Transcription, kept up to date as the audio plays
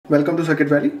Welcome to Circuit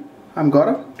Valley. I'm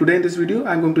Gaurav. Today in this video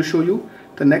I'm going to show you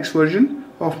the next version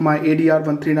of my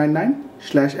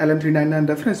ADR1399/LM399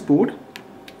 reference board.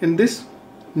 In this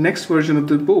next version of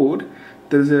the board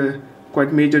there is a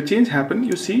quite major change happened.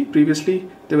 You see, previously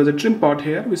there was a trim pot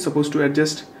here which is supposed to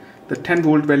adjust the 10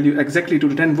 volt value exactly to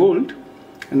the 10 volt,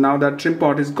 and now that trim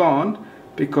pot is gone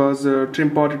because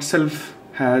trim pot itself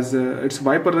has its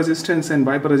wiper resistance, and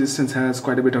wiper resistance has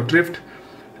quite a bit of drift,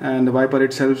 and the wiper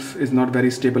itself is not very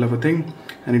stable of a thing,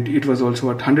 and it was also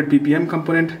a 100 ppm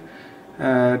component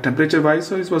temperature wise,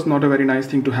 so it was not a very nice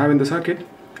thing to have in the circuit.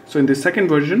 So in this second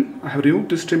version I have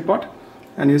removed this trim pot,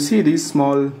 and you see these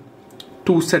small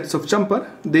two sets of jumper.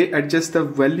 They adjust the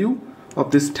value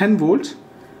of this 10 volts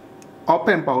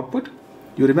op-amp output.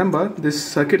 You remember this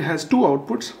circuit has two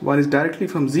outputs. One is directly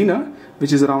from Zener,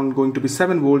 which is around going to be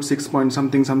 7 volts, 6 point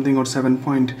something something, or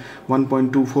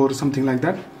 7.1.24 something like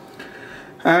that,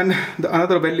 and the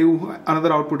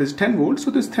another output is 10 volts.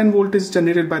 So this 10 volt is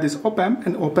generated by this op-amp,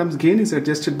 and op-amp's gain is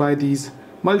adjusted by these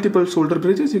multiple solder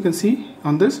bridges. You can see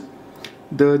on this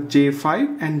the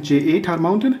J5 and J8 are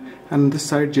mounted, and on this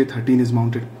side J13 is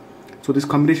mounted. So this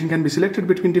combination can be selected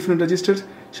between different registers.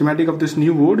 Schematic of this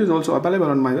new board is also available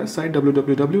on my website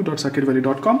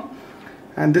www.circuitvalley.com,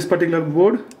 and this particular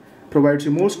board provides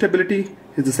you more stability.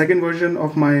 It's the second version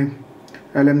of my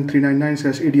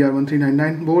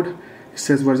LM399/ADR1399 board. It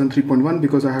says version 3.1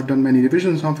 because I have done many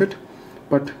revisions of it,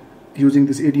 but using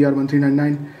this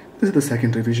ADR1399, this is the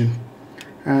second revision,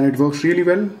 and it works really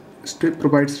well.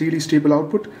 Provides really stable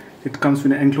output. It comes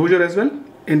with an enclosure as well.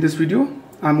 In this video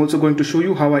I'm also going to show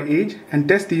you how I age and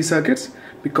test these circuits,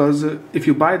 because if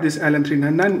you buy this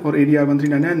LM399 or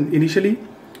ADR1399 initially,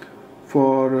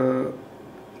 for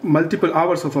multiple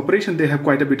hours of operation they have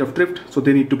quite a bit of drift, so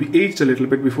they need to be aged a little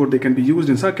bit before they can be used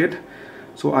in circuit.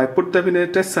 So I put them in a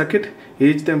test circuit,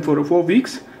 aged them for 4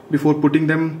 weeks before putting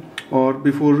them, or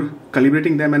before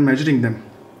calibrating them and measuring them.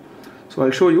 So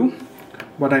I'll show you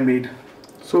what I made.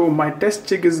 So my test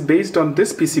jig is based on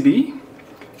this PCB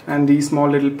and these small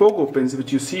little Pogo pins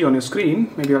which you see on your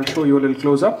screen. Maybe I'll show you a little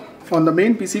close up. On the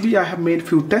main PCB I have made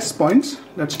few test points.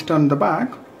 Let's turn the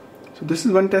back. So this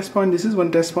is one test point, this is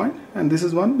one test point, and this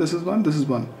is one, this is one, this is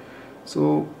one.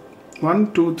 So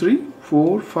 1, 2, 3,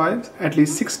 4, 5, at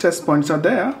least 6 test points are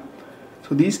there.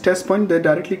 So these test points, they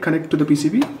directly connect to the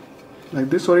PCB like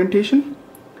this orientation.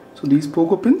 So these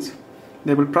Pogo pins,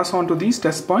 they will press onto these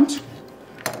test points,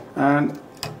 and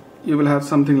you will have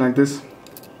something like this.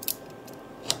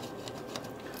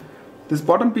 This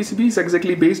bottom PCB is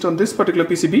exactly based on this particular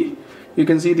PCB. You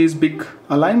can see these big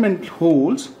alignment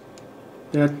holes.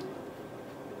 There are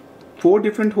 4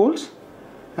 different holes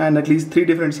and at least 3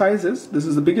 different sizes. This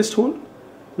is the biggest hole, a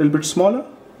little bit smaller,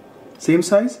 same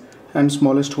size, and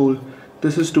smallest hole.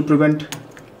 This is to prevent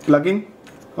plugging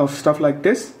of stuff like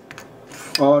this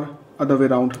or other way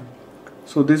around.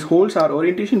 So these holes are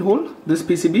orientation hole. This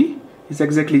PCB is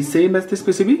exactly same as this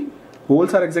PCB.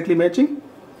 Holes are exactly matching,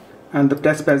 and the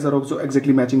test pads are also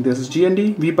exactly matching. This is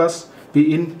GND, VBus,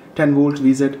 VIN, 10 volts,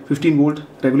 VZ, 15 volt,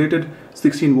 regulated,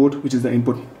 16 volt, which is the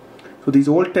input. So these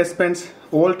all test pads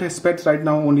right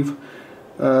now only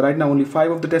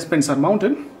 5 of the test pads are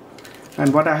mounted.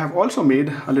 And what I have also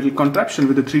made a little contraption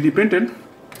with the 3D printed.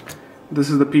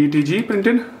 This is the PETG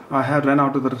printed. I have run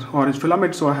out of the orange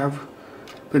filament, so I have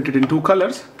printed in 2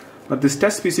 colors. But this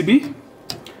test PCB,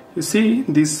 you see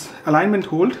these alignment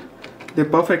holes, they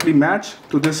perfectly match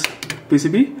to this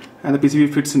PCB, and the PCB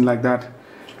fits in like that.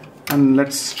 And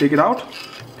let's take it out.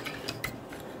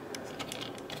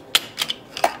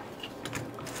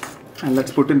 And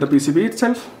let's put in the PCB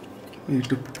itself. We need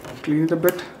to clean it a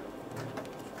bit.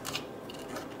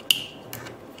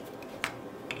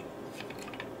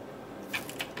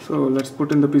 So let's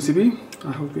put in the PCB.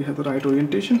 I hope we have the right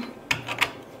orientation.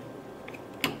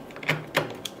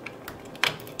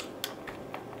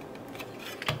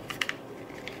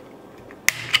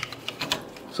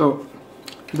 So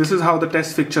this is how the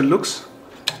test fixture looks.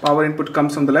 Power input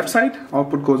comes on the left side,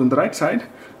 output goes on the right side.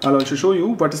 I'll also show you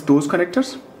what is those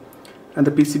connectors, and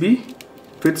the PCB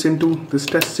fits into this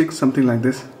test jig something like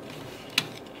this.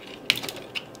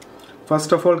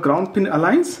 First of all, ground pin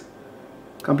aligns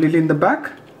completely in the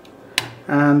back,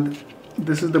 and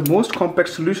this is the most compact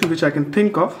solution which I can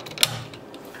think of.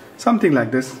 Something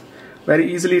like this. Very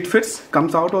easily it fits,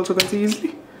 comes out also very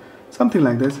easily. Something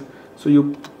like this. So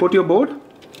you put your board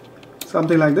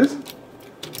something like this,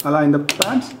 align the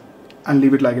pads, and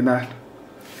leave it like that.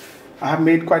 I have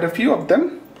made quite a few of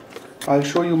them. I'll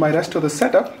show you my rest of the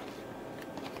setup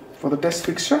for the test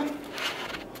fixture.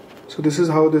 So this is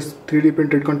how this 3D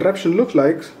printed contraption looks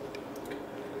like.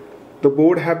 The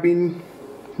board have been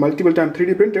multiple time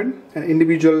 3D printed and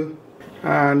individual,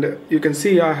 and you can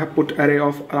see I have put array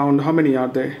of around, how many are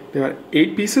there? There are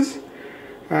 8 pieces,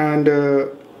 and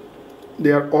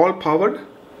they are all powered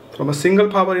from a single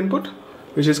power input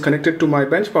which is connected to my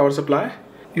bench power supply.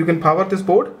 You can power this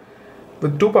board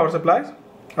with 2 power supplies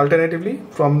alternatively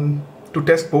to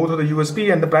test both of the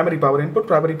USB and the primary power input.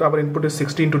 Primary power input is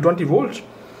 16 to 20 volts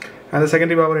and the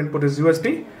secondary power input is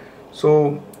USB.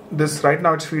 So this right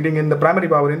now it's feeding in the primary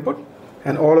power input,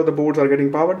 and all of the boards are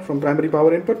getting powered from primary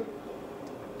power input,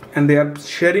 and they are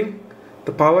sharing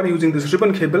the power using this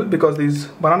ribbon cable, because these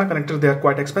banana connectors, they are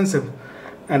quite expensive,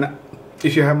 and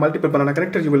if you have multiple banana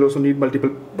connectors you will also need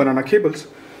multiple banana cables.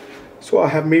 So I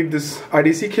have made this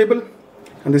IDC cable,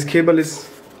 and this cable is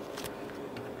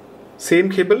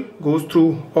same cable, goes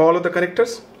through all of the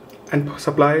connectors and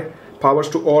supply powers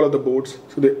to all of the boards.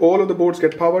 So all of the boards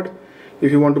get powered.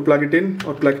 If you want to plug it in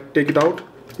or take it out,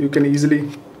 you can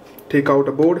easily take out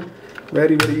a board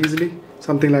very easily,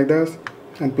 something like that,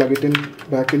 and plug it in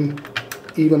back in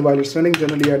even while it's running.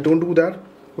 Generally I don't do that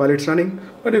while it's running,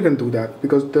 but you can do that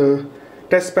because the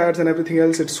test pads and everything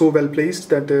else, it's so well placed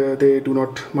that they do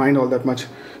not mind all that much.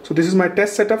 So this is my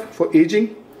test setup for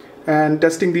aging and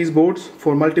testing these boards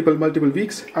for multiple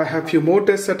weeks. I have few more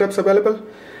test setups available,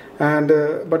 and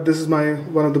but this is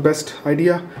one of the best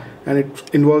idea, and it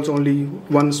involves only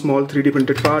one small 3D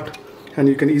printed part, and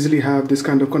you can easily have this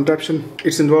kind of contraption.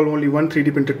 It's involved only one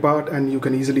 3D printed part, and you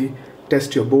can easily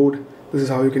test your board. This is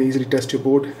how you can easily test your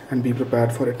board and be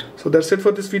prepared for it. So that's it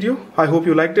for this video. I hope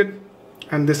you liked it,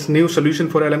 and this new solution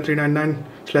for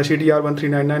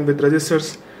LM399/ADR1399 with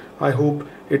resistors, I hope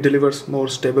it delivers more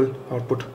stable output.